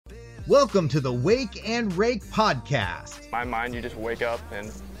Welcome to the Wake and Rake podcast. In my mind, you just wake up and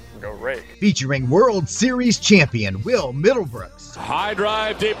go rake. Featuring World Series champion Will Middlebrooks. High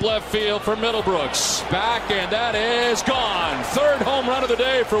drive, deep left field for Middlebrooks. Back, and that is gone. Third home run of the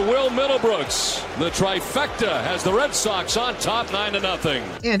day for Will Middlebrooks. The trifecta has the Red Sox on top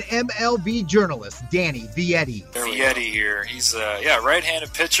 9-0. And MLB journalist Danny Vietti. Vietti here. He's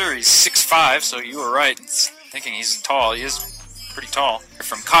right-handed pitcher. He's 6'5", so you were right. Thinking he's tall. He is pretty tall.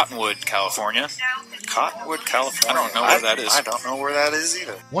 From Cottonwood, California. Cottonwood, California? I don't know where that is. I don't know where that is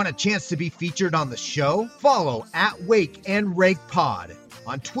either. Want a chance to be featured on the show? Follow at Wake and Rake Pod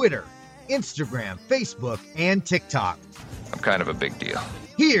on Twitter, Instagram, Facebook, and TikTok. I'm kind of a big deal.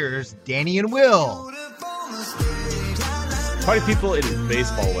 Here's Danny and Will. Party people, it is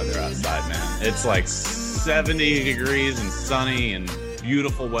baseball weather outside, man. It's like 70 degrees and sunny and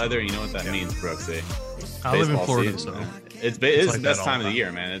beautiful weather. You know what that means, Brooksy? I live in Florida, so it's like the best time of the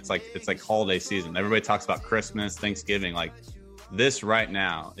year, man. It's like holiday season. Everybody talks about Christmas, Thanksgiving. Like this right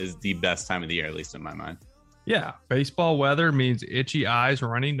now is the best time of the year, at least in my mind. Yeah, baseball weather means itchy eyes,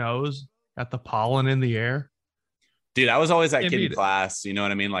 runny nose, got the pollen in the air. Dude, I was always that kid in class. You know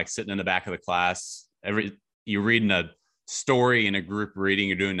what I mean? Like sitting in the back of the class. You're reading a story in a group reading.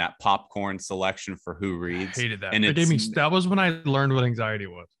 You're doing that popcorn selection for who reads. I hated that. And that was when I learned what anxiety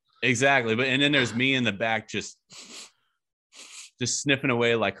was. Exactly. And then there's me in the back just sniffing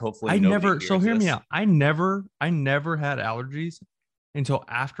away like hopefully hear me out. I never had allergies until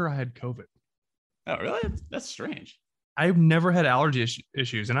after I had COVID. Oh, really? That's strange. I've never had allergy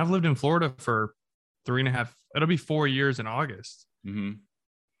issues, and I've lived in Florida for 3.5. It'll be 4 years in August. Mm-hmm.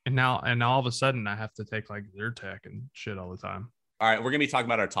 And now all of a sudden I have to take like Zyrtec and shit all the time. All right, we're gonna be talking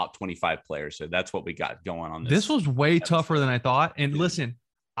about our top 25 players. So that's what we got going on. This was way tougher than I thought. And listen,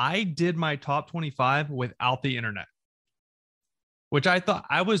 I did my top 25 without the internet, which I thought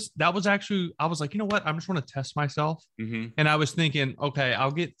I was like, you know what? I'm just want to test myself. Mm-hmm. And I was thinking, okay, I'll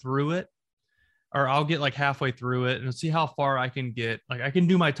get through it, or I'll get like halfway through it and see how far I can get. Like I can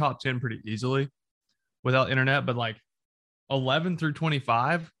do my top 10 pretty easily without internet, but like 11 through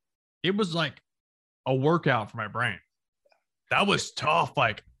 25, it was like a workout for my brain. That was tough.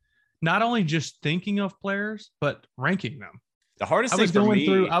 Like not only just thinking of players, but ranking them. The hardest thing for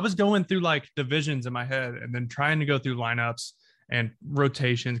me, I was going through like divisions in my head and then trying to go through lineups and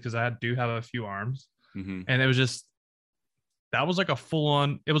rotations because I do have a few arms. Mm-hmm. And it was that was like a full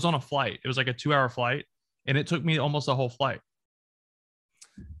on, it was on a flight. It was like a 2-hour flight and it took me almost a whole flight.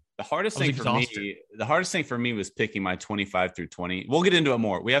 The hardest thing for me was picking my 25 through 20. We'll get into it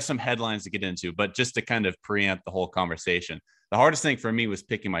more. We have some headlines to get into, but just to kind of preempt the whole conversation, the hardest thing for me was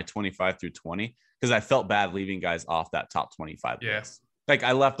picking my 25 through 20 because I felt bad leaving guys off that top 25 list. Like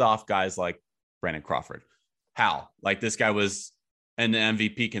I left off guys like Brandon Crawford. How? Like this guy was an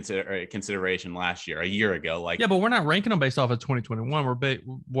MVP consideration last year, a year ago. Like, yeah, but we're not ranking them based off of 2021. We're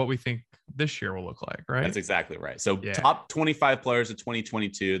what we think this year will look like, right? That's exactly right. So top 25 players of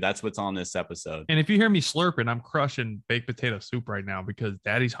 2022. That's what's on this episode. And if you hear me slurping, I'm crushing baked potato soup right now because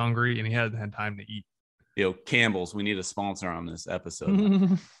Daddy's hungry and he hasn't had time to eat. Campbell's, we need a sponsor on this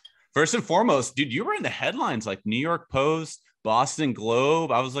episode. First and foremost, dude, you were in the headlines like New York Post, Boston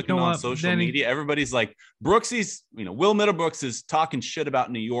Globe. I was looking on social media. Everybody's like, Brooksy's, Will Middlebrooks is talking shit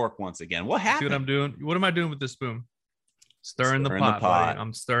about New York once again. What happened? See what I'm doing? What am I doing with this spoon? Stirring the pot. Buddy.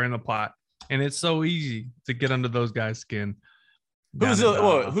 I'm stirring the pot. And it's so easy to get under those guys' skin.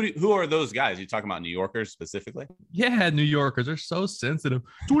 Who are those guys? You talking about New Yorkers specifically? Yeah, New Yorkers. They're so sensitive.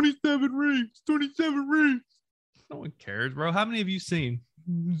 27 rings. No one cares, bro. How many have you seen?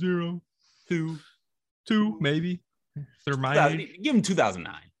 0, 2, maybe. They're my age. Give them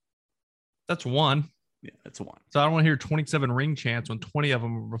 2009. That's one. Yeah, that's one. So I don't want to hear 27 ring chants when 20 of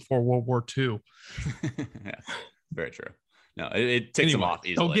them were before World War II. Yeah, very true. No, it takes them off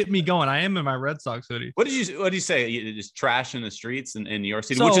easily. Don't get me going. I am in my Red Sox hoodie. What did you say? Just trash in the streets in New York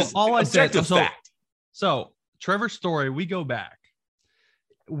City, so which is all I said. Fact. So Trevor Story, we go back.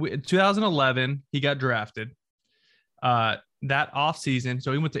 2011, he got drafted. That offseason,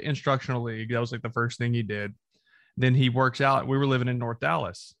 so he went to instructional league. That was like the first thing he did. Then he works out. We were living in North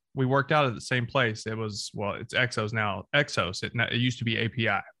Dallas. We worked out at the same place. It was, it's Exos now. Exos. It used to be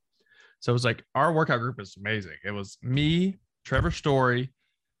API. So it was like our workout group is amazing. It was me, Trevor Story,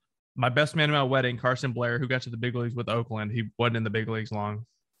 my best man at my wedding, Carson Blair, who got to the big leagues with Oakland. He wasn't in the big leagues long.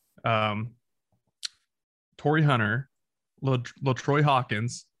 Torrey Hunter, LaTroy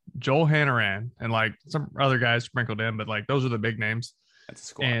Hawkins, Joel Hannaran, and like some other guys sprinkled in, but like those are the big names. That's a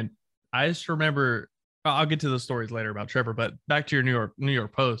squad. And I just remember, I'll get to the stories later about Trevor, but back to your New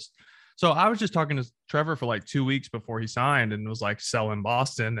York Post. So I was just talking to Trevor for like 2 weeks before he signed and was like selling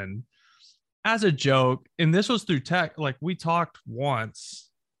Boston and as a joke, and this was through tech. Like we talked once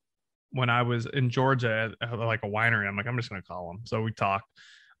when I was in Georgia at like a winery. I'm like, I'm just gonna call him. So we talked,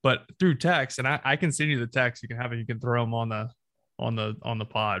 but through text, and I can send you the text. You can have it. You can throw them on the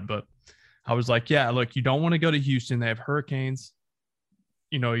pod. But I was like, yeah, look, you don't want to go to Houston. They have hurricanes.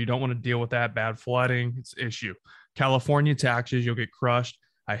 You know, you don't want to deal with that bad flooding. It's an issue. California taxes, you'll get crushed.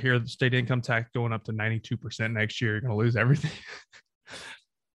 I hear the state income tax going up to 92% next year. You're going to lose everything.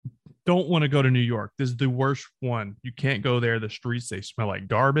 Don't want to go to New York. This is the worst one. You can't go there. The streets, they smell like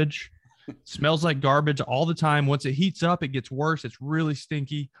garbage. Smells like garbage all the time. Once it heats up, it gets worse. It's really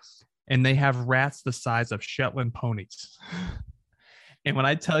stinky. And they have rats the size of Shetland ponies. And when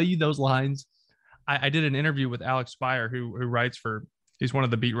I tell you those lines, I did an interview with Alex Spire, who writes for, he's one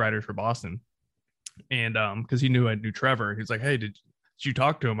of the beat writers for Boston. And because he knew I knew Trevor, he's like, hey, did you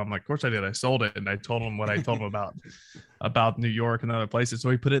talk to him? I'm like, of course I did. I sold it. And I told him what I told him about New York and other places. So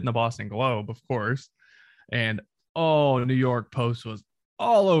he put it in the Boston Globe, of course. And New York Post was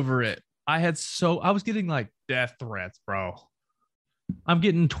all over it. I was getting like death threats, bro. I'm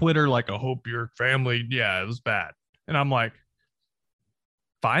getting Twitter like, I hope your family. Yeah, it was bad. And I'm like,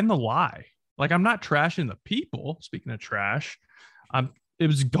 find the lie. Like, I'm not trashing the people. Speaking of trash, it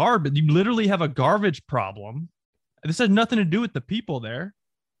was garbage. You literally have a garbage problem. This has nothing to do with the people there.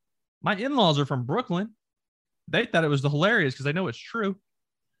 My in-laws are from Brooklyn. They thought it was hilarious because I know it's true.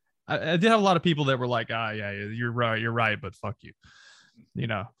 I did have a lot of people that were like, yeah, you're right, but fuck you. You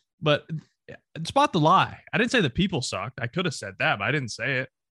know, but spot the lie. I didn't say the people sucked. I could have said that, but I didn't say it.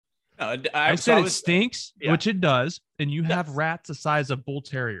 No, I said it stinks, which it does, and you have rats the size of bull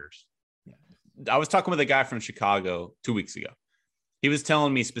terriers. I was talking with a guy from Chicago 2 weeks ago. He was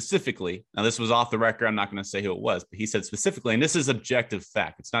telling me specifically, now this was off the record, I'm not going to say who it was, but he said specifically, and this is objective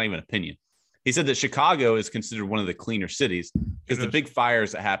fact, it's not even opinion. He said that Chicago is considered one of the cleaner cities because the big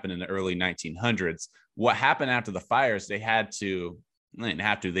fires that happened in the early 1900s, what happened after the fires, they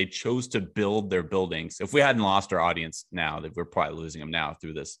chose to build their buildings. If we hadn't lost our audience now, that we're probably losing them now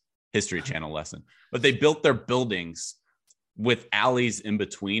through this History Channel lesson, but they built their buildings with alleys in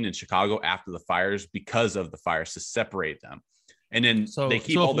between in Chicago after the fires because of the fires to separate them. And then they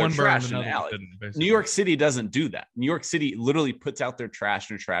keep all their trash in the alley. New York City doesn't do that. New York City literally puts out their trash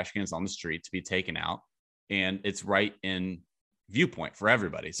in trash cans on the street to be taken out. And it's right in viewpoint for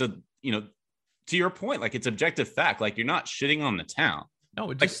everybody. So, you know, to your point, like it's objective fact, like you're not shitting on the town.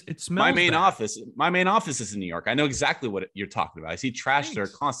 No, it smells. My main office is in New York. I know exactly what you're talking about. I see trash there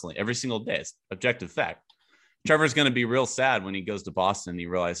constantly every single day. It's objective fact. Trevor's going to be real sad when he goes to Boston and he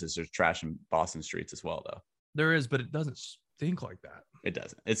realizes there's trash in Boston streets as well, though. There is, but it doesn't stink like that. It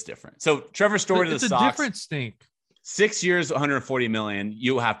doesn't. It's different. So Trevor's story to the Sox. It's a different stink. 6 years, 140 million.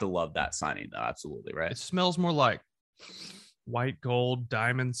 You have to love that signing, though. Absolutely, right? It smells more like white gold,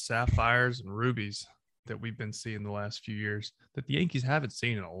 diamonds, sapphires, and rubies that we've been seeing the last few years that the Yankees haven't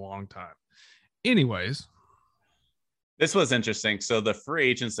seen in a long time. Anyways. This was interesting. So the free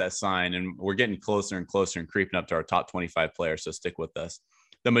agents that sign, and we're getting closer and closer and creeping up to our top 25 players, so stick with us.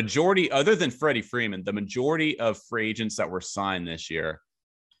 The majority, other than Freddie Freeman, the majority of free agents that were signed this year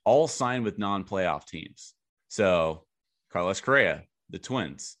all signed with non-playoff teams. So Carlos Correa, the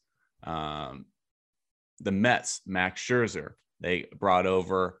Twins, the Mets, Max Scherzer, they brought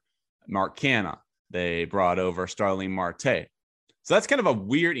over Mark Canha. They brought over Starling Marte. So that's kind of a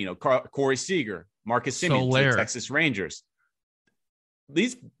weird, Corey Seager, Marcus Semien, the Texas Rangers.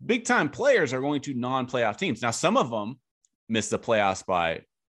 These big time players are going to non-playoff teams. Now, some of them missed the playoffs by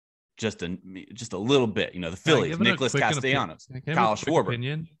just a little bit. The Phillies, Nicholas Castellanos, Kyle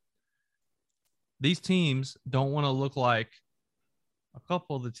Schwarber. These teams don't want to look like a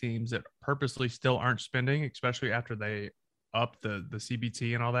couple of the teams that purposely still aren't spending, especially after they up the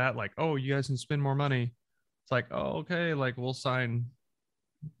CBT and all that. Like, oh, you guys can spend more money. It's like, oh, okay, like we'll sign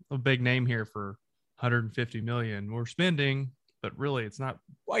a big name here for 150 million. We're spending, but really it's not.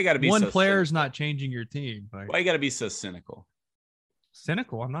 Why you got to be one so player's cynical? not changing your team. Like, why you got to be so cynical?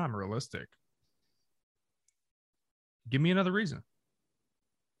 Cynical? I'm not realistic. Give me another reason.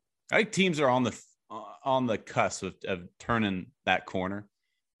 I think teams are on the cusp of turning that corner,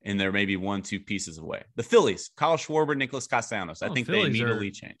 and they're maybe 1-2 pieces away. The Phillies, Kyle Schwarber, Nicholas Castellanos. I think they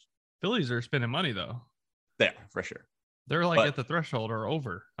immediately change. Phillies are spending money though. They are, for sure. They're like at the threshold or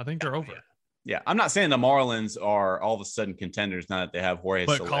over. I think they're over. Yeah. I'm not saying the Marlins are all of a sudden contenders now that they have Jorge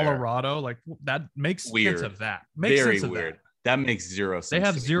But Soler. Colorado, like that makes weird. sense of that. Very weird. That makes zero sense. They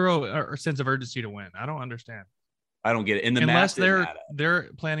have zero sense of urgency to win. I don't understand. I don't get it. Unless they're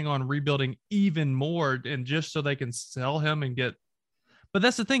planning on rebuilding even more and just so they can sell him and get. But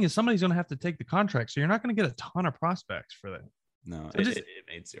that's the thing is somebody's going to have to take the contract. So you're not going to get a ton of prospects for that. No, it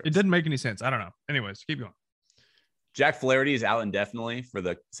made zero. It didn't make any sense. I don't know. Anyways, keep going. Jack Flaherty is out indefinitely for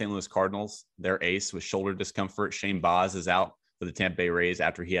the St. Louis Cardinals. Their ace with shoulder discomfort. Shane Baz is out for the Tampa Bay Rays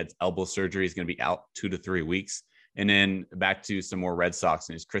after he had elbow surgery. He's going to be out 2 to 3 weeks. And then back to some more Red Sox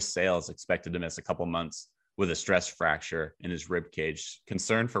news. Chris Sale is expected to miss a couple months with a stress fracture in his rib cage.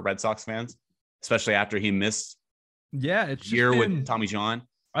 Concern for Red Sox fans, especially after he missed it's a year with Tommy John.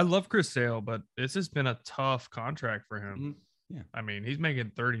 I love Chris Sale, but this has been a tough contract for him. Mm-hmm. Yeah. I mean, he's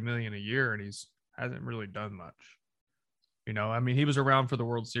making $30 million a year and hasn't really done much. You know, I mean, he was around for the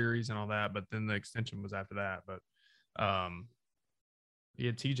World Series and all that, but then the extension was after that. But he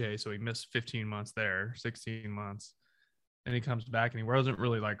had TJ, so he missed 15 months there, 16 months. And he comes back and he wasn't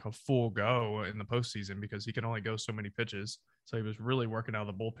really like a full go in the postseason because he could only go so many pitches. So he was really working out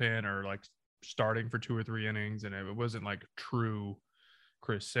of the bullpen or like starting for 2 or 3 innings. And it wasn't like true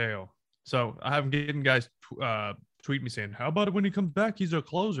Chris Sale. So I have getting guys tweet me saying, how about it when he comes back? He's a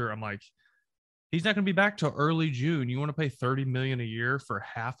closer. I'm like, he's not going to be back till early June. You want to pay $30 million a year for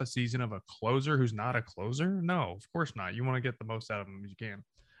half a season of a closer who's not a closer? No, of course not. You want to get the most out of him as you can.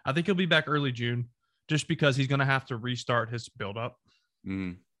 I think he'll be back early June just because he's going to have to restart his buildup.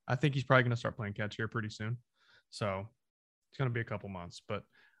 Mm-hmm. I think he's probably going to start playing catch here pretty soon. So it's going to be a couple months, but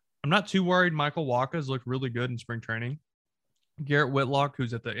I'm not too worried. Michael Wacha's looked really good in spring training. Garrett Whitlock,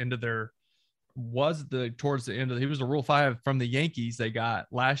 who's at the end of towards the end of he was the Rule 5 from the Yankees they got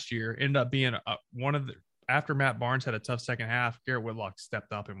last year, ended up being one of the, after Matt Barnes had a tough second half, Garrett Whitlock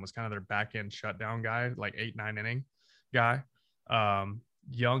stepped up and was kind of their back end shutdown guy, like 8-9 inning guy.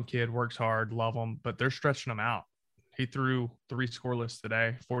 Young kid, works hard, love him, but they're stretching him out. He threw 3 scoreless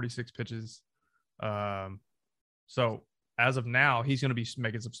today, 46 pitches. So as of now, he's going to be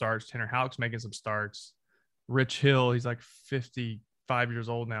making some starts. Tanner Houck's making some starts. Rich Hill, he's like 55 years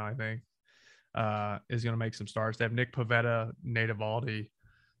old now, I think, is going to make some starts. They have Nick Pivetta, Nate Eovaldi.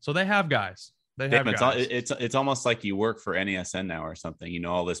 So they have guys. It's almost like you work for NESN now or something. You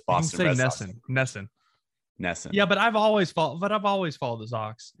know, all this Boston Red Sox. Nesson. Yeah, but I've always followed the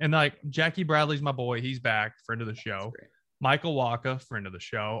Sox. And like Jackie Bradley's my boy. He's back, friend of the show. Michael Wacha, friend of the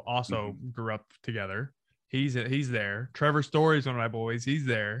show, also grew up together. He's there. Trevor Story's one of my boys. He's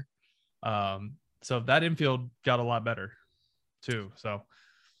there. So that infield got a lot better too. So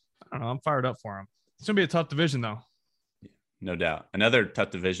I don't know. I'm fired up for him. It's gonna be a tough division though. No doubt. Another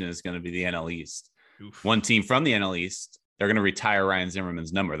tough division is going to be the NL East. Oof. One team from the NL East, they're going to retire Ryan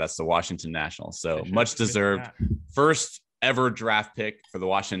Zimmerman's number. That's the Washington Nationals. So much deserved. First ever draft pick for the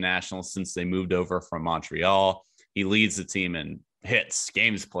Washington Nationals since they moved over from Montreal. He leads the team in hits,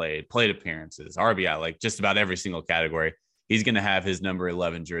 games played, plate appearances, RBI, like just about every single category. He's going to have his number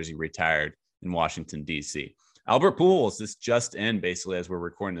 11 jersey retired in Washington, D.C. Albert Pujols, this just in basically as we're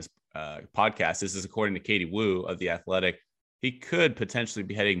recording this podcast. This is according to Katie Wu of The Athletic. He could potentially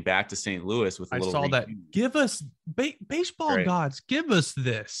be heading back to St. Louis with a little. I saw that. Give us baseball gods. Give us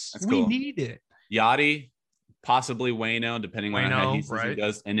this. That's we cool. need it. Yachty, possibly Waino, depending on how he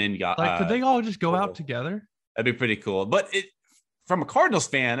does. And then could they all just go out together? That'd be pretty cool. But from a Cardinals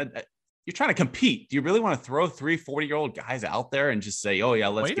fan, you're trying to compete. Do you really want to throw 3 40-year-old guys out there and just say, "Oh yeah,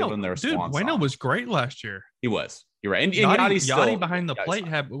 let's give them their swan song"? Waino was great last year. He was. You're right. And Yachty behind the plate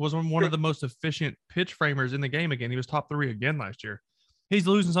was one of the most efficient pitch framers in the game again. He was top 3 again last year. He's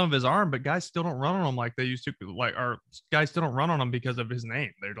losing some of his arm, but guys still don't run on him like they used to. Guys still don't run on him because of his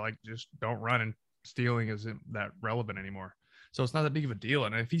name. They're like, just don't run, and stealing isn't that relevant anymore. So it's not that big of a deal.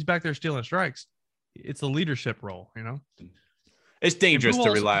 And if he's back there stealing strikes, it's a leadership role, you know? It's dangerous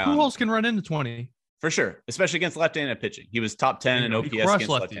to rely on. Pujols can run into 20. For sure, especially against left-handed pitching. He was top 10 in OPS against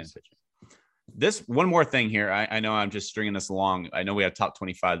left-handed pitching. This one more thing here. I know I'm just stringing this along. I know we have top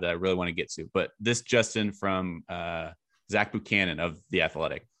 25 that I really want to get to, but this Justin from Zach Buchanan of The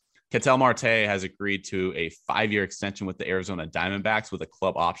Athletic. Ketel Marte has agreed to a 5-year extension with the Arizona Diamondbacks with a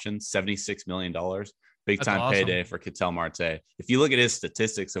club option, $76 million. Big time awesome. Payday for Ketel Marte. If you look at his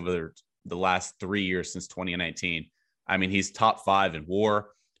statistics over the last 3 years since 2019, I mean, he's top 5 in WAR,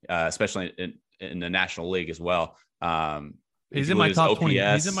 especially in the National League as well. He's in my top 20.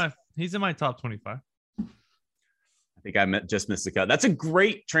 He's in my top 25. I think I just missed the cut. That's a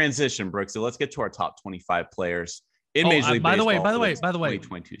great transition, Brooks. So let's get to our top 25 players in Major League Baseball. By the way,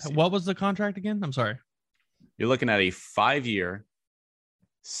 what was the contract again? I'm sorry. You're looking at a 5-year,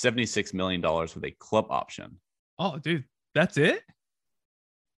 $76 million with a club option. Oh, dude, that's it?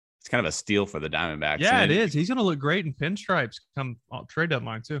 It's kind of a steal for the Diamondbacks. Yeah, it is. He's going to look great in pinstripes come trade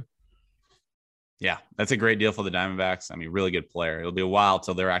deadline too. Yeah, that's a great deal for the Diamondbacks. I mean, really good player. It'll be a while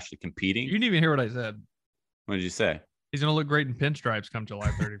till they're actually competing. You didn't even hear what I said. What did you say? He's going to look great in pinstripes come July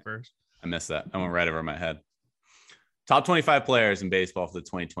 31st. I missed that. I went right over my head. Top 25 players in baseball for the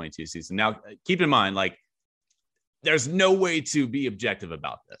 2022 season. Now, keep in mind, like, there's no way to be objective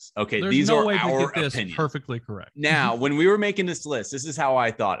about this. Okay, There's these no are way to our get this opinions. perfectly correct. Now, when we were making this list, this is how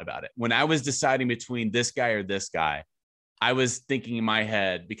I thought about it. When I was deciding between this guy or this guy, I was thinking in my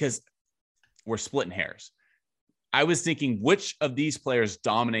head, because we're splitting hairs, I was thinking which of these players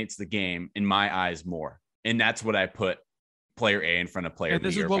dominates the game in my eyes more. And that's what I put player A in front of player B. And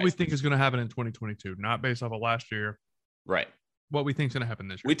this is what we think is going to happen in 2022, not based off of last year. Right. What we think is going to happen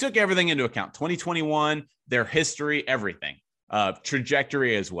this year. We took everything into account. 2021, their history, everything.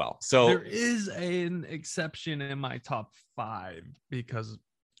 Trajectory as well. So there is an exception in my top 5 because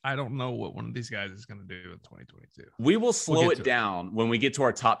I don't know what one of these guys is going to do in 2022. We will slow it down when we get to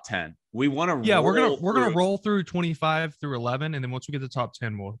our top 10. We want to we're gonna roll through 25 through 11, and then once we get to top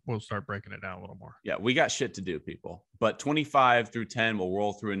 10, we'll start breaking it down a little more. Yeah, we got shit to do, people. But 25 through 10, we'll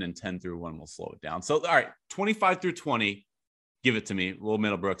roll through, and then 10 through 1, we'll slow it down. So, all right, 25 through 20, give it to me. Will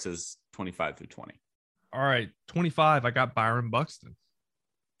Middlebrooks is 25 through 20. All right, 25, I got Byron Buxton.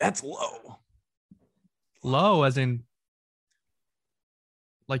 That's low. Low as in,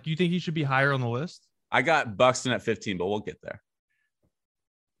 like, you think he should be higher on the list? I got Buxton at 15, but we'll get there.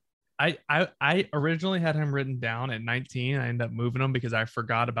 I originally had him written down at 19. I ended up moving him because I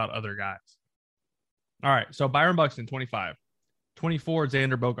forgot about other guys. All right, so Byron Buxton, 25. 24,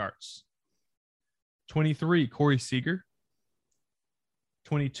 Xander Bogaerts. 23, Corey Seager.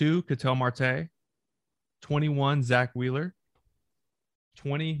 22, Ketel Marte. 21, Zach Wheeler.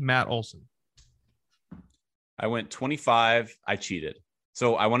 20, Matt Olson. I went 25. I cheated.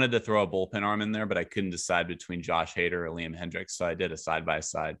 So I wanted to throw a bullpen arm in there, but I couldn't decide between Josh Hader or Liam Hendricks. So I did a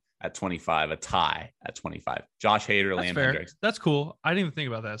side-by-side at 25, a tie at 25. Josh Hader, That's Liam fair. Hendricks. That's cool. I didn't even think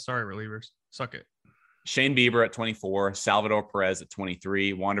about that. Sorry, relievers. Suck it. Shane Bieber at 24, Salvador Perez at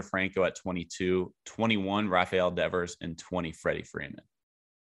 23, Wander Franco at 22, 21, Rafael Devers, and 20, Freddie Freeman.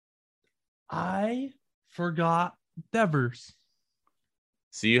 I forgot Devers.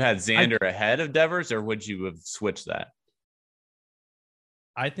 So you had Xander ahead of Devers, or would you have switched that?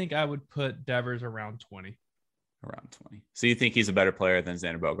 I think I would put Devers around 20. Around 20. So you think he's a better player than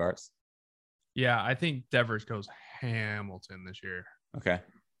Xander Bogaerts? Yeah, I think Devers goes Hamilton this year. Okay.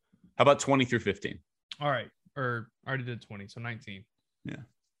 How about 20 through 15? All right. Or I already did 20, so 19. Yeah.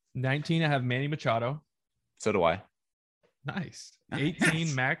 19, I have Manny Machado. So do I. Nice.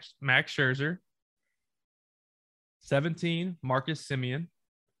 18, Max Scherzer. 17, Marcus Semien.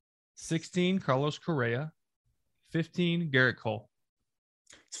 16, Carlos Correa. 15, Garrett Cole.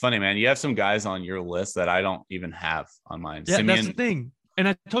 It's funny, man. You have some guys on your list that I don't even have on mine. Yeah, Semien, that's the thing. And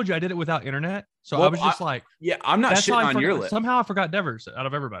I told you I did it without internet. So I was just I'm not shitting on your list. Somehow I forgot Devers out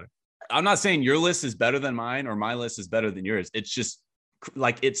of everybody. I'm not saying your list is better than mine or my list is better than yours. It's just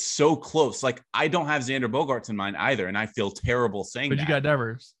like, it's so close. Like, I don't have Xander Bogaerts in mine either. And I feel terrible saying but that. You got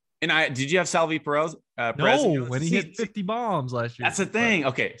Devers. And did you have Salvi Perez? No, when he hit 50 bombs last year. That's the thing.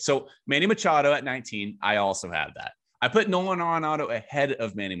 Okay. So Manny Machado at 19. I also have that. I put Nolan Arenado ahead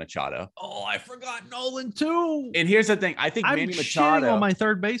of Manny Machado. Oh, I forgot Nolan too. And here's the thing. I think I'm Manny Machado on my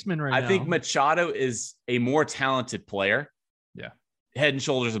third baseman now. I think Machado is a more talented player. Yeah. Head and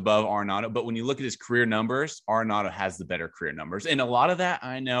shoulders above Arenado. But when you look at his career numbers, Arenado has the better career numbers. And a lot of that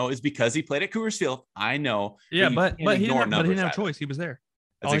I know is because he played at Coors Field. I know. Yeah, but he didn't have a choice. He was there.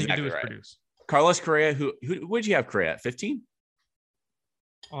 That's all exactly he could do right. is produce. Carlos Correa, who would you have Correa at 15?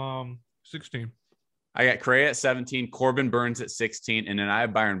 16. I got Correa at 17, Corbin Burns at 16, and then I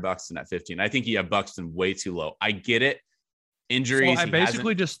have Byron Buxton at 15. I think you have Buxton way too low. I get it. Injuries. So I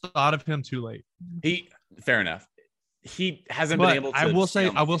basically just thought of him too late. Fair enough. He hasn't been able to. I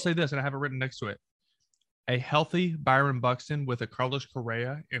will say this, and I have it written next to it. A healthy Byron Buxton with a Carlos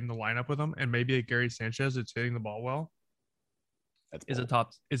Correa in the lineup with him, and maybe a Gary Sanchez that's hitting the ball well. Is a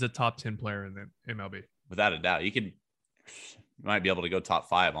top 10 player in the MLB. Without a doubt. You might be able to go top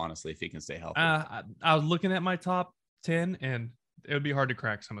 5, honestly, if he can stay healthy. I was looking at my top 10, and it would be hard to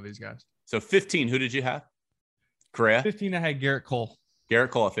crack some of these guys. So 15, who did you have? Correa? 15, I had Garrett Cole.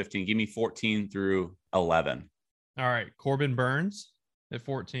 Garrett Cole at 15. Give me 14 through 11. All right. Corbin Burns at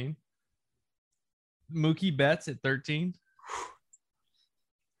 14. Mookie Betts at 13.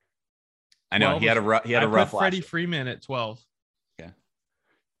 I know. He had a rough Freddie last Freeman at 12. Okay.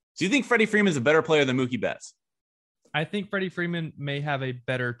 Do you think Freddie Freeman is a better player than Mookie Betts? I think Freddie Freeman may have a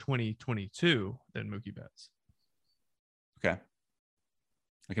better 2022 than Mookie Betts. Okay.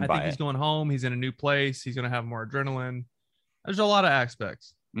 I think he's going home. He's in a new place. He's going to have more adrenaline. There's a lot of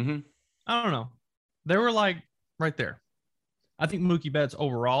aspects. Mm-hmm. I don't know. They were like right there. I think Mookie Betts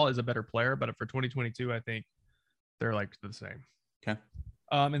overall is a better player, but for 2022, I think they're like the same. Okay.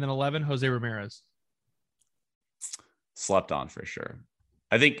 And then 11, Jose Ramirez. slept on for sure.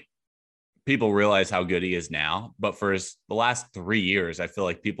 I think people realize how good he is now, but for the last 3 years, I feel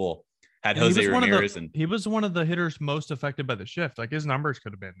like people had Jose Ramirez, and he was one of the hitters most affected by the shift. Like his numbers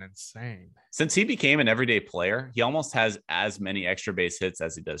could have been insane. Since he became an everyday player, he almost has as many extra base hits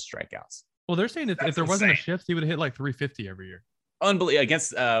as he does strikeouts. Well, they're saying if there wasn't a shift, he would have hit like 350 every year. Unbelievable.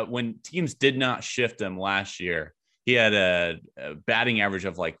 Against when teams did not shift him last year, he had a batting average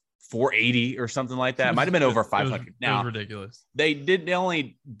of like 480 or something like that. It might have been over 500. Now, it was ridiculous. They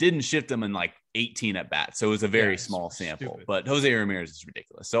only didn't shift him in like 18 at bats, so it was a very small sample. Stupid. But Jose Ramirez is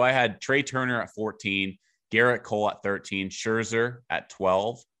ridiculous. So I had Trey Turner at 14, Garrett Cole at 13, Scherzer at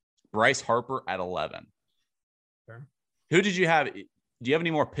 12, Bryce Harper at 11. Sure. Who did you have? Do you have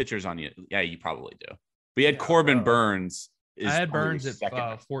any more pitchers on you? Yeah, you probably do. We had Corbin Burns. I had Burns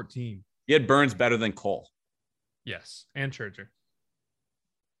at 14. You had Burns better than Cole. Yes, and Scherzer.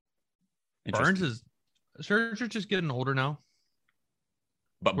 Scherzer's just getting older now,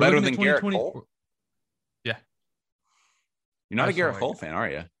 but better than Garrett Cole. Yeah, you're not a Garrett Cole fan, are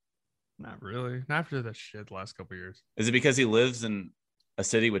you? Not really. Not after the shit the last couple of years. Is it because he lives in a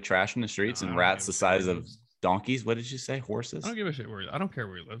city with trash in the streets and rats the size of donkeys? What did you say? Horses? I don't give a shit I don't care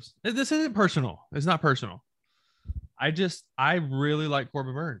where he lives. This isn't personal. It's not personal. I really like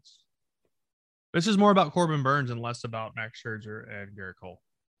Corbin Burns. This is more about Corbin Burns and less about Max Scherzer and Garrett Cole.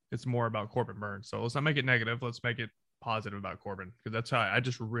 It's more about Corbin Burns. So let's not make it negative. Let's make it positive about Corbin, because that's how I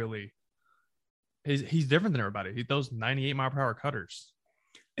just really he's different than everybody. He those 98-mile-per-hour cutters.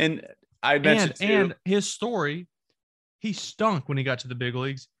 And I mentioned and his story, he stunk when he got to the big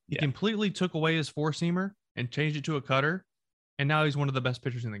leagues. He completely took away his four-seamer and changed it to a cutter, and now he's one of the best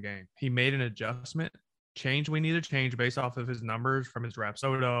pitchers in the game. He made an adjustment, change we need to change based off of his numbers from his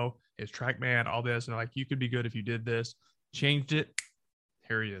Rapsodo, his TrackMan, all this, and like you could be good if you did this. Changed it.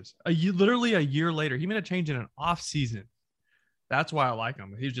 Here he is. Literally a year later, he made a change in an off season. That's why I like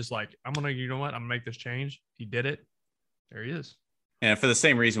him. He's just like, you know what? I'm gonna make this change. He did it. There he is. And for the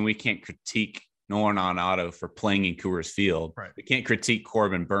same reason, we can't critique Nolan Arenado for playing in Coors Field. Right. We can't critique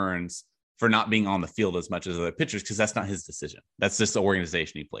Corbin Burns for not being on the field as much as other pitchers, because that's not his decision. That's just the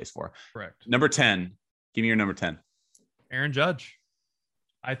organization he plays for. Correct. Number 10. Give me your number 10. Aaron Judge.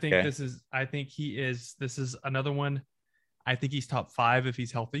 I think this is another one. I think he's top 5 if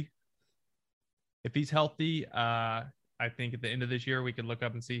he's healthy. If he's healthy, I think at the end of this year, we could look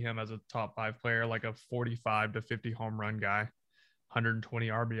up and see him as a top 5 player, like a 45 to 50 home run guy, 120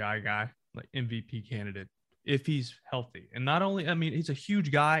 RBI guy, like MVP candidate, if he's healthy. And not only, he's a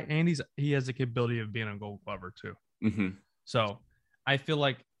huge guy, and he has the capability of being a Gold Glover too. Mm-hmm. So I feel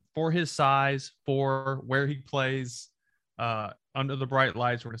like for his size, for where he plays under the bright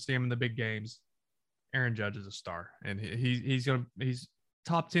lights, we're going to see him in the big games. Aaron Judge is a star, and he's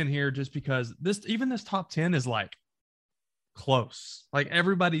top 10 here just because this top 10 is like close. Like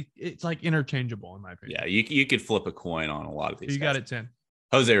everybody, it's like interchangeable in my opinion. Yeah, you could flip a coin on a lot of these. You got it 10.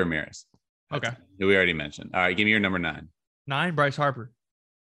 Jose Ramirez. Okay. Who we already mentioned. All right, give me your number 9. 9, Bryce Harper.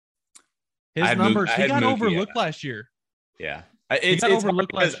 His numbers, he got overlooked last year. Yeah. He got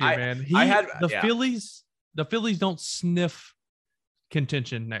overlooked last year, man. The Phillies don't sniff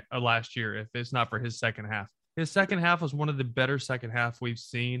contention last year if it's not for his second half. His second half was one of the better second half we've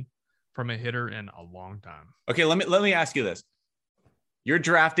seen from a hitter in a long time. Okay, let me ask you this. You're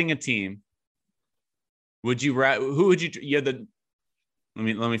drafting a team. Let me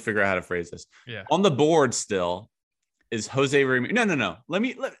figure out how to phrase this. Yeah. On the board still is Jose Ramirez. No.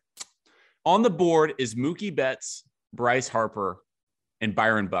 On the board is Mookie Betts, Bryce Harper, and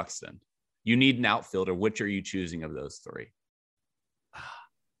Byron Buxton. You need an outfielder. Which are you choosing of those 3?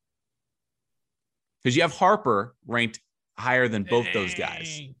 Because you have Harper ranked higher than both those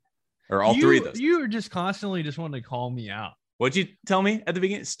guys, or all 3 of those. You are just constantly just wanting to call me out. What'd you tell me at the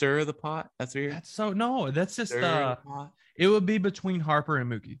beginning? Stir the pot. That's what you're. That's just it would be between Harper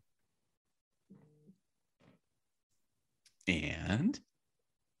and Mookie. And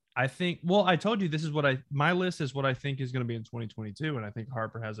I think, I told you this is my list is what I think is going to be in 2022, and I think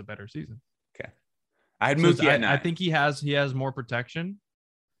Harper has a better season. Okay, I had Mookie at 9. I think he has more protection.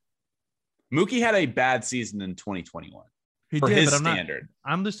 Mookie had a bad season in 2021 for his standard.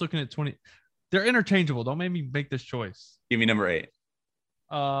 I'm just looking at 20. They're interchangeable. Don't make me make this choice. Give me number 8.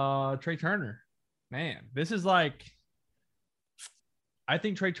 Trey Turner. Man, this is like, I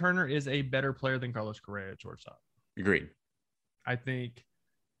think Trey Turner is a better player than Carlos Correa at shortstop. Agreed. I think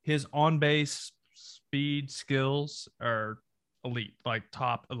his on-base speed skills are elite, like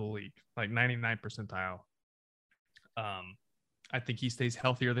top of the league, like 99 percentile. I think he stays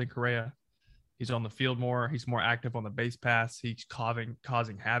healthier than Correa. He's on the field more. He's more active on the base pass. He's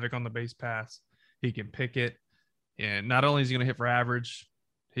causing havoc on the base pass. He can pick it. And not only is he going to hit for average,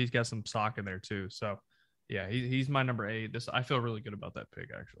 he's got some stock in there too. So, yeah, he's my number 8. I feel really good about that pick,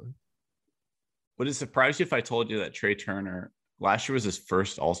 actually. Would it surprise you if I told you that Trey Turner last year was his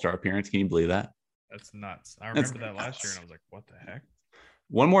first All-Star appearance? Can you believe that? That's nuts. I remember that last year, and I was like, what the heck?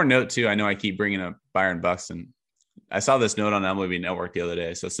 One more note, too. I know I keep bringing up Byron Buxton. I saw this note on MLB Network the other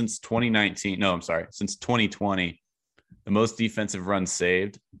day. So since 2020, the most defensive runs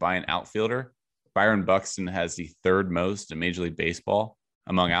saved by an outfielder, Byron Buxton has the 3rd most in Major League Baseball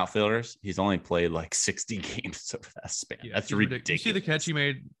among outfielders. He's only played like 60 games over that span. Yeah, that's ridiculous. You see the catch he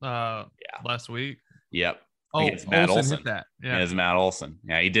made last week? Yep. Oh, Matt Olson hit that. Yeah, it's Matt Olson.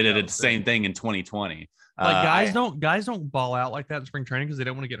 Yeah, he did it the same thing in 2020. Like guys don't ball out like that in spring training because they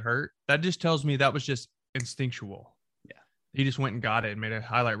don't want to get hurt. That just tells me that was just instinctual. Yeah, he just went and got it and made a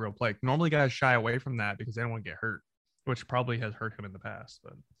highlight reel play. Normally, guys shy away from that because they don't want to get hurt, which probably has hurt him in the past.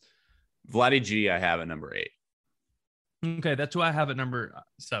 But Vladdy G, I have at number 8. Okay, that's who I have at number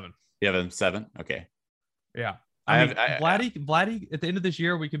 7. You have him 7? Okay. Yeah, Vladdy. At the end of this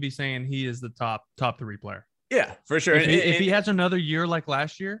year, we could be saying he is the top 3 player. Yeah, for sure. If he has another year like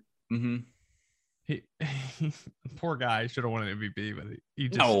last year, he poor guy should have won an MVP, but he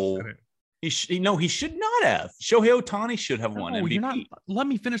just he should not have. Shohei Ohtani should have won MVP. Let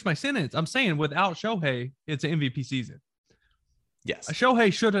me finish my sentence. I'm saying without Shohei, it's an MVP season. Yes,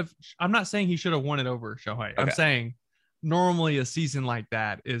 Shohei should have. I'm not saying he should have won it over Shohei. Okay. I'm saying normally a season like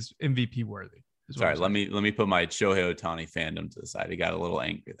that is MVP worthy. Sorry, let me put my Shohei Ohtani fandom to the side. He got a little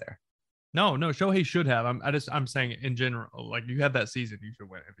angry there. No, Shohei should have. I'm saying in general, like you had that season, you should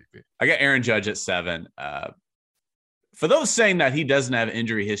win MVP. I got Aaron Judge at 7. For those saying that he doesn't have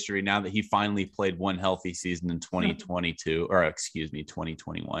injury history now that he finally played one healthy season in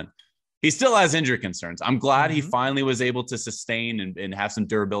 2021, he still has injury concerns. I'm glad he finally was able to sustain and have some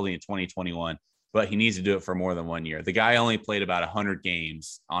durability in 2021, but he needs to do it for more than 1 year. The guy only played about 100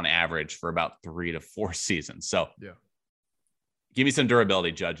 games on average for about 3 to 4 seasons. So yeah. Give me some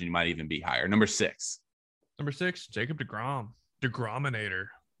durability, Judge, and you might even be higher. Number 6, Jacob DeGrom. DeGrominator.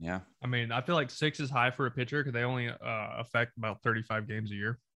 Yeah. I mean, I feel like 6 is high for a pitcher because they only affect about 35 games a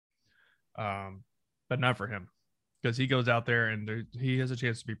year. But not for him because he goes out there and he has a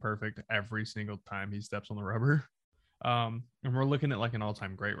chance to be perfect every single time he steps on the rubber. And we're looking at like an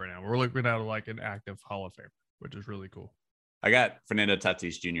all-time great right now. We're looking at like an active Hall of Famer, which is really cool. I got Fernando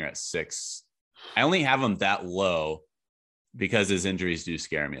Tatis Jr. at 6. I only have him that low because his injuries do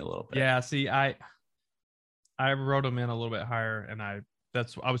scare me a little bit. Yeah, see, I wrote him in a little bit higher, and I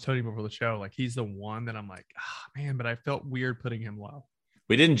was telling you before the show, like he's the one that I'm like, man, but I felt weird putting him low.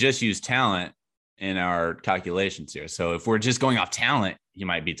 We didn't just use talent in our calculations here. So if we're just going off talent, he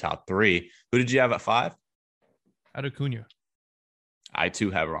might be top 3. Who did you have at 5? I had Acuna. I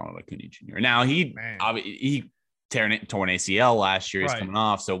too have Ronald Acuna Jr. Now he torn ACL last year. He's coming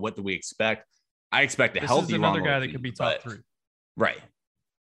off. So what do we expect? I expect a healthy another guy that could be top 3. Right.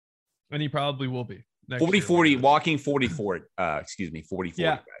 And he probably will be. 40, walking 44. 44.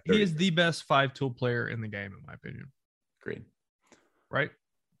 Yeah, he is the best 5-tool player in the game, in my opinion. Agreed. Right?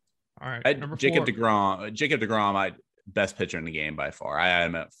 All right. Number Jacob 4. DeGrom, best pitcher in the game by far. I had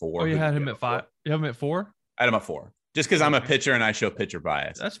him at 4. Oh, you had him at 5? You have him at 4? I had him at 4. Just because I'm a pitcher and I show pitcher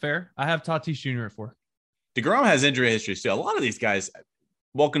bias. That's fair. I have Tatis Jr. at 4. DeGrom has injury history too. A lot of these guys,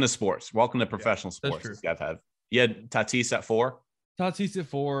 welcome to sports. Welcome to professional sports. These guys have. You had Tatis at 4? Tatis at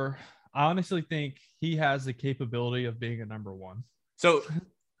 4. I honestly think he has the capability of being a number 1. So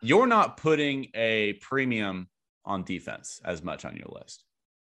you're not putting a premium on defense as much on your list.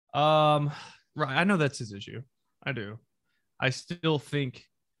 Right. I know that's his issue. I do. I still think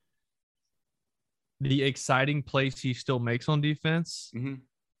the exciting plays he still makes on defense,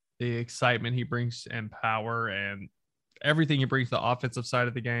 the excitement he brings and power and everything he brings to the offensive side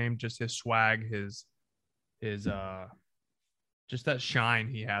of the game, just his swag, his just that shine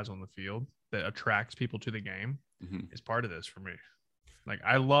he has on the field that attracts people to the game is part of this for me. Like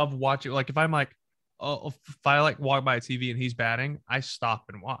I love watching, like if I'm like, if I like walk by a TV and he's batting, I stop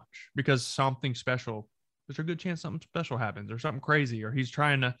and watch because something special, there's a good chance something special happens or something crazy, or he's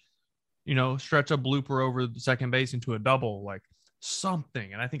trying to, stretch a blooper over the second base into a double, like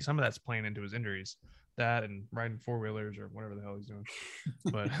something. And I think some of that's playing into his injuries, that and riding 4-wheelers or whatever the hell he's doing.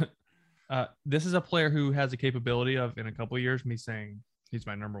 But this is a player who has a capability of, in a couple of years, me saying he's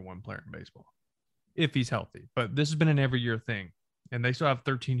my number 1 player in baseball if he's healthy. But this has been an every year thing, and they still have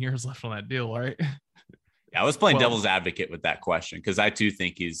 13 years left on that deal, right? Yeah, I was playing devil's advocate with that question because I too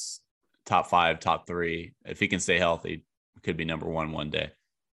think he's top 5, top 3. If he can stay healthy, could be number 1 one day.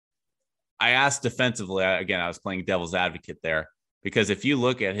 I asked defensively. Again, I was playing devil's advocate there. because if you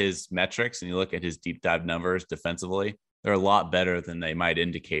look at his metrics and you look at his deep dive numbers defensively, they're a lot better than they might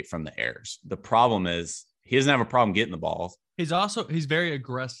indicate from the errors. The problem is he doesn't have a problem getting the ball. He's very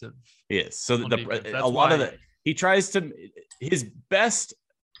aggressive. He is. So he tries to, his best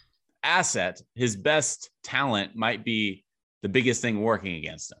asset, his best talent might be the biggest thing working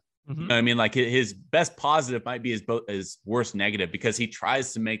against him. You know what I mean? Like his best positive might be his worst negative, because he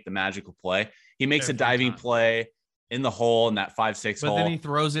tries to make the magical play. He makes a diving play in the hole in that 5-6 hole. But then he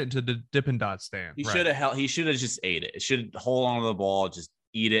throws it into the Dippin' Dot stand. He should have just ate it. It should hold on to the ball, just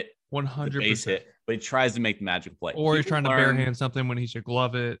eat it. 100% base hit, but he tries to make the magic play. Or he's trying to barehand something when he should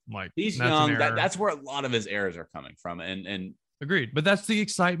glove it. Like, he's young. That's where a lot of his errors are coming from. And agreed. But that's the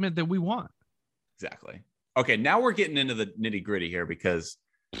excitement that we want. Exactly. Okay, now we're getting into the nitty gritty here, because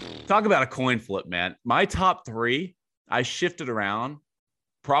talk about a coin flip, man. My top 3, I shifted around.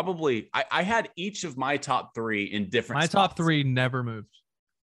 Probably, I had each of my top 3 in different spots. Top 3 never moved.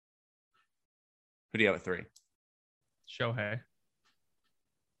 Who do you have at 3? Shohei.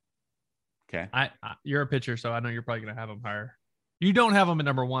 Okay. You're a pitcher, so I know you're probably going to have him higher. You don't have him at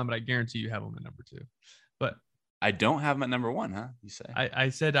number 1, but I guarantee you have him at number 2. But I don't have him at number 1, huh? You say? I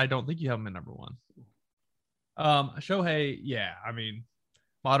said I don't think you have him at number 1. Shohei, yeah. I mean,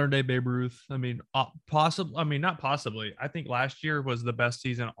 modern day Babe Ruth. I mean, possibly. I mean, not possibly. I think last year was the best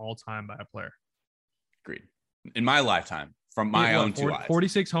season all time by a player. Agreed. In my lifetime, from my own 2 eyes.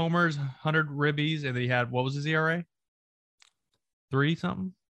 46 homers, 100 ribbies, and then he had, what was his ERA? 3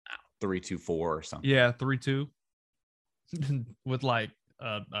 something. 3.24 or something. Yeah, 3.2. With like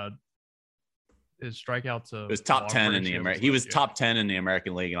his strikeouts. It was top 10 in the American. He was top 10 in the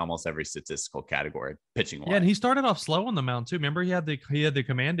American League in almost every statistical category, pitching wise. Yeah, and he started off slow on the mound too. Remember, he had the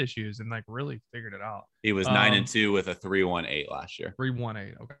command issues and like really figured it out. He was 9-2 with a 3.18 last year.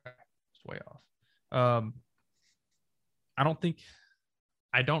 3.18. Okay, it's way off.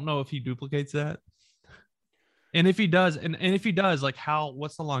 I don't know if he duplicates that. And if he does, and if he does, like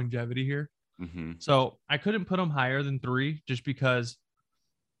what's the longevity here? Mm-hmm. So I couldn't put him higher than 3 just because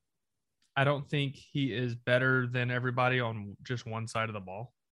I don't think he is better than everybody on just one side of the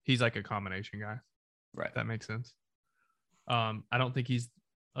ball. He's like a combination guy. Right. If that makes sense. I don't think he's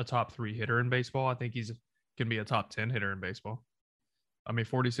a top 3 hitter in baseball. I think can be a top 10 hitter in baseball. I mean,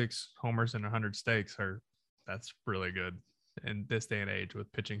 46 homers and 100 steaks that's really good in this day and age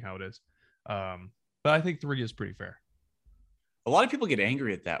with pitching how it is. But I think 3 is pretty fair. A lot of people get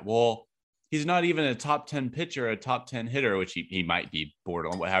angry at that. Well, he's not even a top 10 pitcher, a top 10 hitter, which he might be bored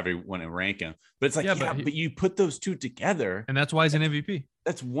on, whatever you want to rank him. But it's like, but you put those 2 together. And that's why he's an MVP.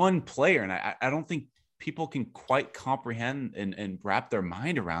 That's one player. And I don't think people can quite comprehend and wrap their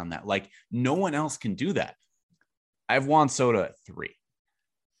mind around that. Like, no one else can do that. I have Juan Soto at 3.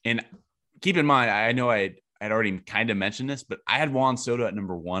 And keep in mind, I know I'd already kind of mentioned this, but I had Juan Soto at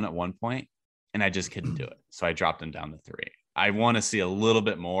number 1 at one point, and I just couldn't do it. So I dropped him down to 3. I want to see a little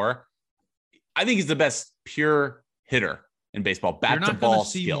bit more. I think he's the best pure hitter in baseball. Bat to ball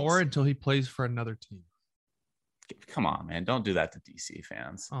skills. You're not going to see more until he plays for another team. Come on, man. Don't do that to DC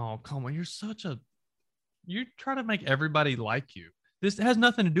fans. Oh, come on. You're trying to make everybody like you. This has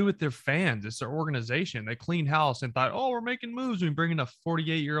nothing to do with their fans. It's their organization. They cleaned house and thought, we're making moves. We're bringing a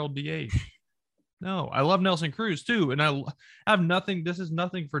 48-year-old DH. No, I love Nelson Cruz too. And I have nothing. This is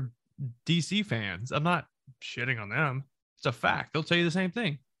nothing for DC fans. I'm not shitting on them. It's a fact. They'll tell you the same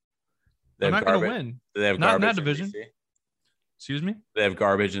thing. They're not going to win. Do they have not in garbage that division. DC? Excuse me? They have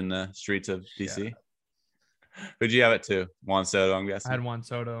garbage in the streets of DC. Yeah. Who'd you have it to? Juan Soto, I'm guessing. I had Juan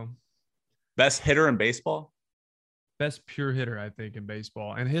Soto. Best hitter in baseball? Best pure hitter, I think, in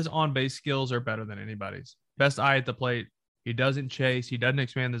baseball. And his on-base skills are better than anybody's. Best eye at the plate. He doesn't chase. He doesn't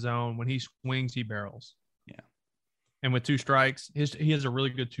expand the zone. When he swings, he barrels. Yeah. And with 2 strikes, he has a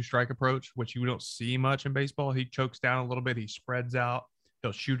really good 2-strike approach, which you don't see much in baseball. He chokes down a little bit. He spreads out.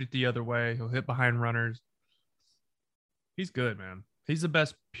 He'll shoot it the other way. He'll hit behind runners. He's good, man. He's the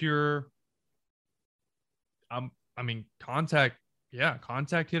best pure, contact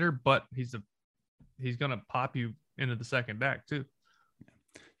hitter, but he's going to pop you into the second deck too.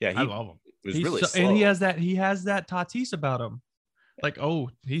 Yeah, I love him. He's really slow. And he has that Tatis about him. Like,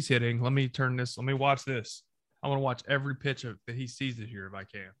 he's hitting. Let me turn this. Let me watch this. I want to watch every pitch that he sees this year if I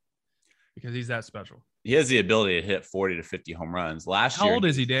can, because he's that special. He has the ability to hit 40 to 50 home runs. How old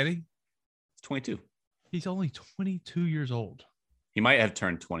is he, Danny? He's 22. He's only 22 years old. He might have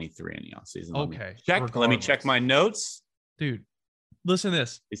turned 23 in the offseason. Okay. Let me check my notes. Dude, listen to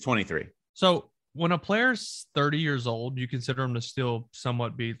this. He's 23. So when a player's 30 years old, you consider them to still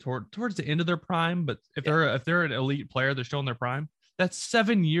somewhat be towards the end of their prime. But if they're an elite player, they're still in their prime. That's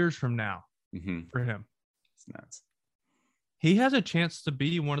 7 years from now for him. It's nuts. he has a chance to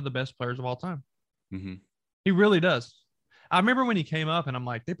be one of the best players of all time. Mm-hmm. He really does. I remember when he came up and I'm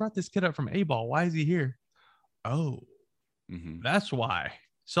like, they brought this kid up from A-ball. Why is he here? Oh, that's why.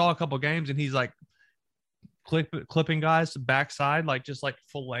 Saw a couple games and he's like clipping guys backside, like just like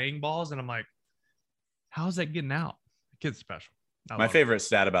filleting balls. And I'm like, how's that getting out? The kid's special. My favorite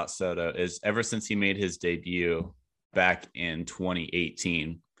stat about Soto is ever since he made his debut back in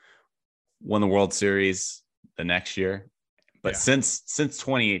 2018, won the World Series the next year. But since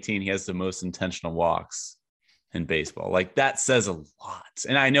 2018, he has the most intentional walks in baseball. Like, that says a lot.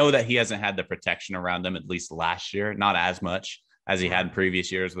 And I know that he hasn't had the protection around him, at least last year, not as much as he had in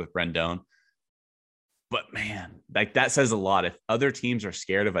previous years with Rendon. But man, like, that says a lot. If other teams are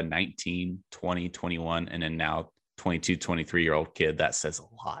scared of a 19, 20, 21, and then now 22, 23-year-old kid, that says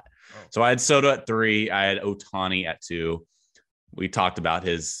a lot. So I had Soto at 3. I had Ohtani at 2. We talked about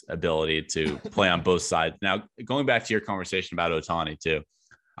his ability to play on both sides. Now, going back to your conversation about Ohtani too,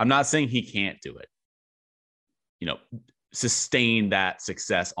 I'm not saying he can't do it. Sustain that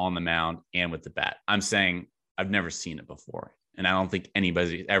success on the mound and with the bat. I'm saying I've never seen it before. And I don't think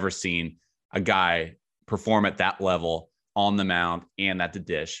anybody's ever seen a guy perform at that level on the mound and at the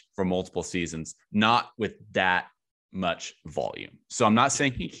dish for multiple seasons, not with that much volume. So I'm not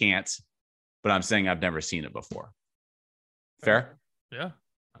saying he can't, but I'm saying I've never seen it before. Fair? Yeah,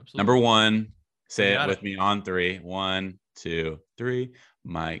 absolutely. Number 1, say it with me on 3. 1, 2, 3.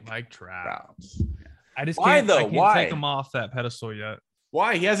 Mike Trout. I just can't take him off that pedestal yet.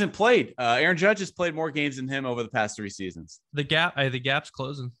 Why? He hasn't played. Aaron Judge has played more games than him over the past 3 seasons. The gap's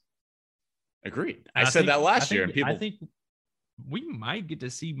closing. Agreed. I said that last year, and people. I think we might get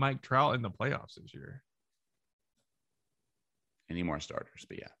to see Mike Trout in the playoffs this year. They need more starters,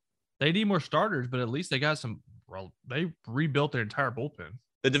 but yeah. They need more starters, but at least they got some. Well, they rebuilt their entire bullpen.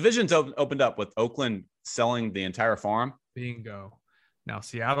 The division's opened up with Oakland selling the entire farm. Bingo. Now,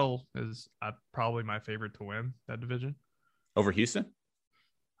 Seattle is probably my favorite to win that division. Over Houston?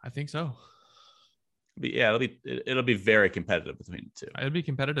 I think so. It'll be very competitive between the two. It'll be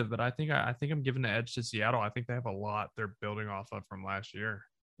competitive, but I think I'm giving the edge to Seattle. I think they have a lot they're building off of from last year.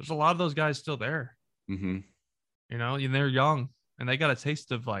 There's a lot of those guys still there. Mm-hmm. And they're young, and they got a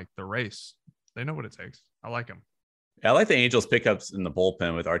taste of like the race. They know what it takes. I like them. I like the Angels pickups in the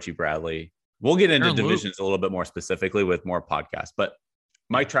bullpen with Archie Bradley. We'll get into divisions a little bit more specifically with more podcasts, but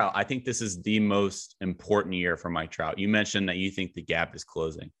Mike Trout, I think this is the most important year for Mike Trout. You mentioned that you think the gap is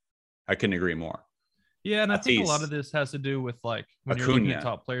closing. I couldn't agree more. Yeah, and I think a lot of this has to do with like when you're looking at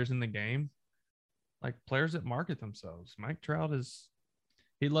top players in the game, like players that market themselves. Mike Trout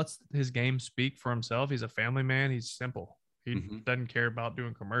he lets his game speak for himself. He's a family man. He's simple. He doesn't care about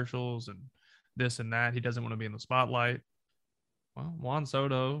doing commercials and this and that. He doesn't want to be in the spotlight. Well, Juan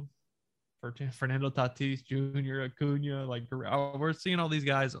Soto, Fernando Tatis Jr., Acuna, we're seeing all these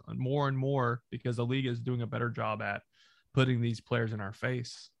guys more and more because the league is doing a better job at putting these players in our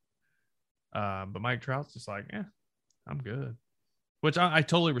face. But Mike Trout's just like, I'm good, which I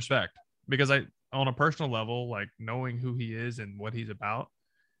totally respect because on a personal level, like knowing who he is and what he's about,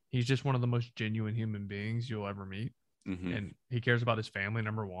 he's just one of the most genuine human beings you'll ever meet. Mm-hmm. And he cares about his family,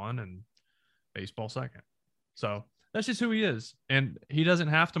 number 1, and baseball second. So that's just who he is. And he doesn't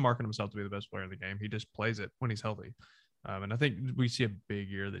have to market himself to be the best player in the game. He just plays it when he's healthy. And I think we see a big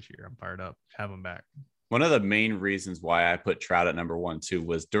year this year. I'm fired up. Have him back. One of the main reasons why I put Trout at number 1 too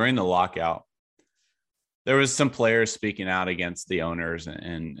was during the lockout, there was some players speaking out against the owners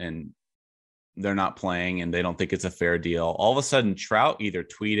and they're not playing and they don't think it's a fair deal. All of a sudden, Trout either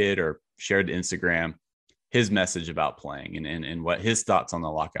tweeted or shared to Instagram his message about playing and what his thoughts on the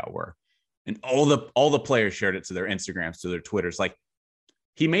lockout were. And all the players shared it to their Instagrams, to their Twitters. Like,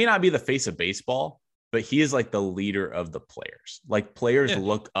 he may not be the face of baseball, but he is like the leader of the players. Like, players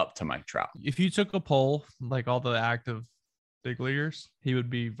look up to Mike Trout. If you took a poll, like all the active big leaguers, he would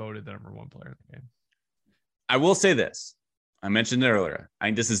be voted the number 1 player in the game. I will say this. I mentioned it earlier. I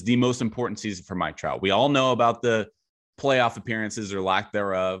think this is the most important season for Mike Trout. We all know about the playoff appearances or lack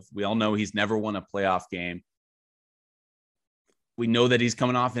thereof. We all know he's never won a playoff game. We know that he's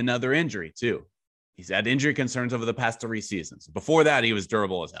coming off another injury too. He's had injury concerns over the past 3 seasons. Before that, he was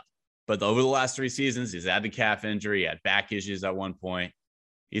durable as hell. But over the last 3 seasons, he's had the calf injury, he had back issues at one point.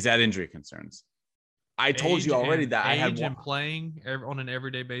 He's had injury concerns. I told you already that I had one playing on an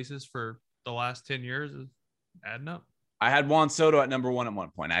everyday basis for the last 10 years is adding up. I had Juan Soto at number 1 at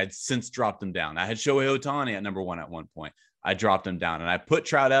one point. I had since dropped him down. I had Shohei Ohtani at number 1 at one point. I dropped him down, and I put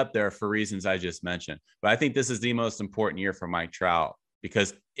Trout up there for reasons I just mentioned. But I think this is the most important year for Mike Trout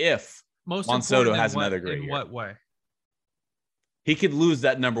because if Juan Soto has another great year. In what way? He could lose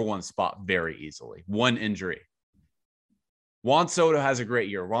that number 1 spot very easily. One injury. Juan Soto has a great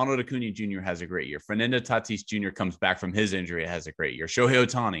year. Ronald Acuna Jr. has a great year. Fernando Tatis Jr. comes back from his injury, has a great year. Shohei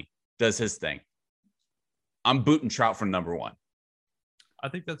Ohtani does his thing. I'm booting Trout for number 1. I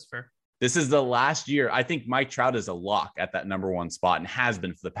think that's fair. This is the last year. I think Mike Trout is a lock at that number 1 spot and has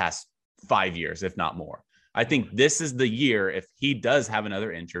been for the past 5 years, if not more. I think this is the year, if he does have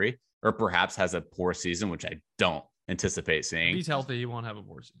another injury or perhaps has a poor season, which I don't anticipate seeing. If he's healthy, he won't have a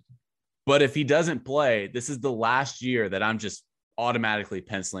poor season. But if he doesn't play, this is the last year that I'm just automatically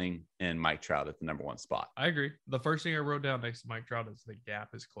penciling in Mike Trout at the number 1 spot. I agree. The first thing I wrote down next to Mike Trout is the gap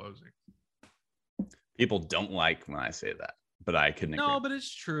is closing. People don't like when I say that, but I couldn't agree. No, but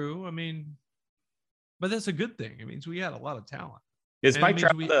it's true. I mean, but that's a good thing. It means we had a lot of talent. Is Mike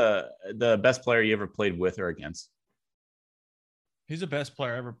Trout the best player you ever played with or against? He's the best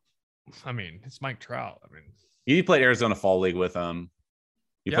player ever. I mean, it's Mike Trout. I mean, you played Arizona Fall League with him.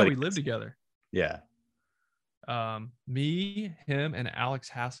 We lived together. Yeah. Me, him, and Alex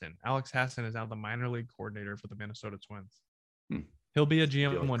Hassan. Alex Hassan is now the minor league coordinator for the Minnesota Twins. He'll be a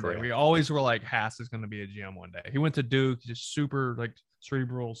GM one day. We always were like, Hass is going to be a GM one day. He went to Duke, just super like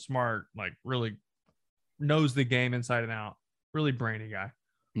cerebral, smart, like really knows the game inside and out. Really brainy guy.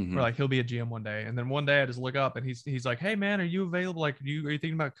 We're like, he'll be a GM one day. And then one day I just look up and he's like, hey man, are you available? Like, are you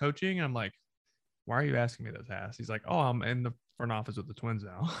thinking about coaching? And I'm like, why are you asking me this, Hass? He's like, oh, I'm in the front office with the Twins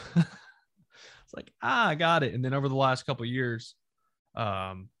now. It's like, I got it. And then over the last couple of years,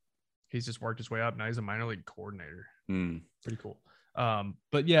 he's just worked his way up. Now he's a minor league coordinator. Pretty cool.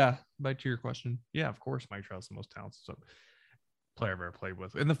 But yeah, back to your question. Yeah, of course, Mike Trout's the most talented player I've ever played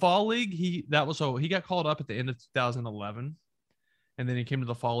with. In the fall league, he got called up at the end of 2011, and then he came to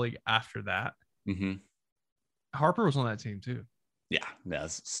the fall league after that. Harper was on that team too. Yeah,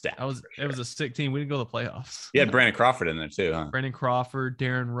 that's stat. It was a sick team. We didn't go to the playoffs. You had Brandon Crawford in there too, huh? Brandon Crawford,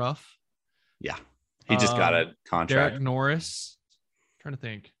 Darren Ruff. Yeah, he just got a contract. Derek Norris. I'm trying to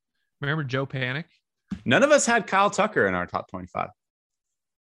think. Remember Joe Panic? None of us had Kyle Tucker in our top 25.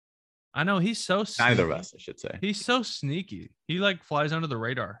 I know, he's so sneaky. Neither of us, I should say. He's so sneaky. He like flies under the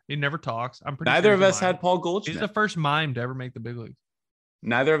radar. He never talks. I'm pretty Neither sure of us had Paul Goldschmidt. He's the first mime to ever make the big leagues.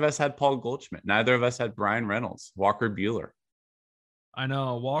 Neither of us had Paul Goldschmidt. Neither of us had Brian Reynolds, Walker Buehler. I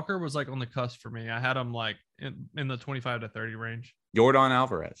know. Walker was like on the cusp for me. I had him like in the 25 to 30 range. Yordan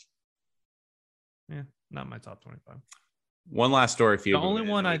Alvarez. Yeah, not my top 25. One last story for you. The only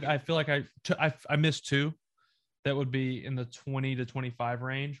one I feel like I missed 2 that would be in the 20 to 25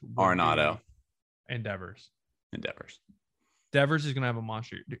 range. Arenado. And Devers. Devers is going to have a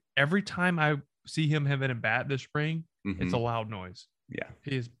monster. Every time I see him having a bat this spring, it's a loud noise. Yeah.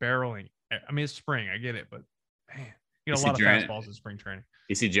 He is barreling. I mean, it's spring. I get it. But, man, you know, a lot of fastballs in spring training.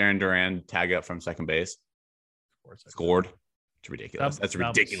 You see Jarren Duran tag up from second base. Of course. Scored. It's ridiculous. That's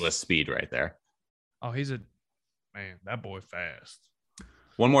ridiculous speed right there. Oh, man, that boy fast.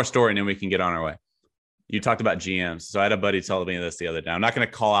 One more story and then we can get on our way. You talked about GMs. So I had a buddy tell me this the other day. I'm not going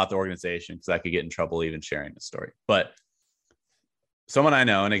to call out the organization because I could get in trouble even sharing the story. But someone I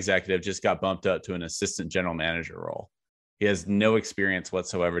know, an executive, just got bumped up to an assistant general manager role. He has no experience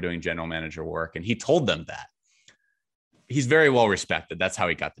whatsoever doing general manager work. And he told them that. He's very well respected. That's how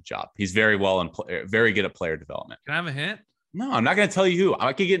he got the job. He's very very good at player development. Can I have a hint? No, I'm not going to tell you who.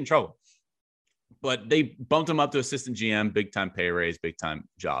 I could get in trouble. But they bumped him up to assistant GM, big time pay raise, big time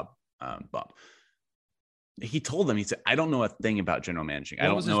job bump. He told them, he said, I don't know a thing about general managing. I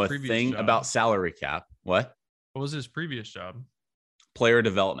don't know a thing about salary cap. What was his previous job? Player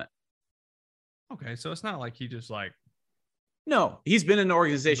development. Okay, so it's not like he just like. No, he's been in the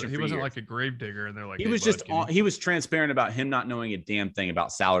organization. He wasn't like a grave digger, and they're like. He was transparent about him not knowing a damn thing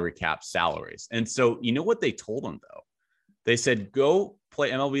about salary cap salaries. And so, you know what they told him though? They said, go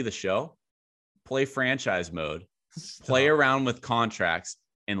play MLB The Show, play franchise mode, play around with contracts,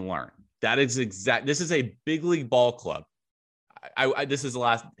 and learn. That is this is a big league ball club. This is the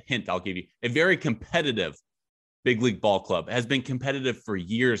last hint I'll give you. A very competitive big league ball club has been competitive for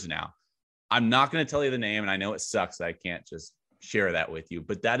years now. I'm not going to tell you the name, and I know it sucks that I can't just share that with you,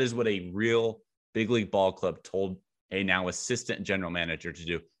 but that is what a real big league ball club told a now assistant general manager to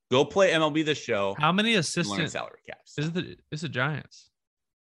do. Go play MLB The Show. How many assistant salary caps? It's the Giants.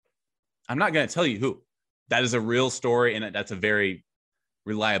 I'm not going to tell you who. That is a real story, and that's a very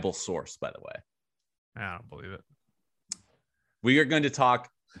reliable source, by the way. I don't believe it. We are going to talk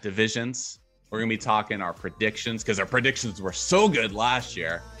divisions. We're going to be talking our predictions because our predictions were so good last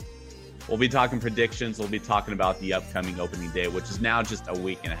year. We'll be talking predictions. We'll be talking about the upcoming opening day, which is now just a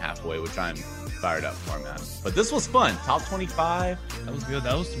week and a half away, which I'm fired up for, man. But this was fun. Top 25. That was good.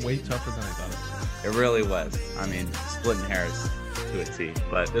 That was way tougher than I thought it was. It really was. I mean, splitting hairs to a T.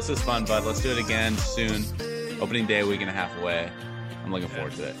 But this was fun, bud. Let's do it again soon. Opening day, a week and a half away. I'm looking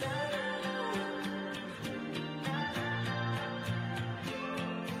forward to it.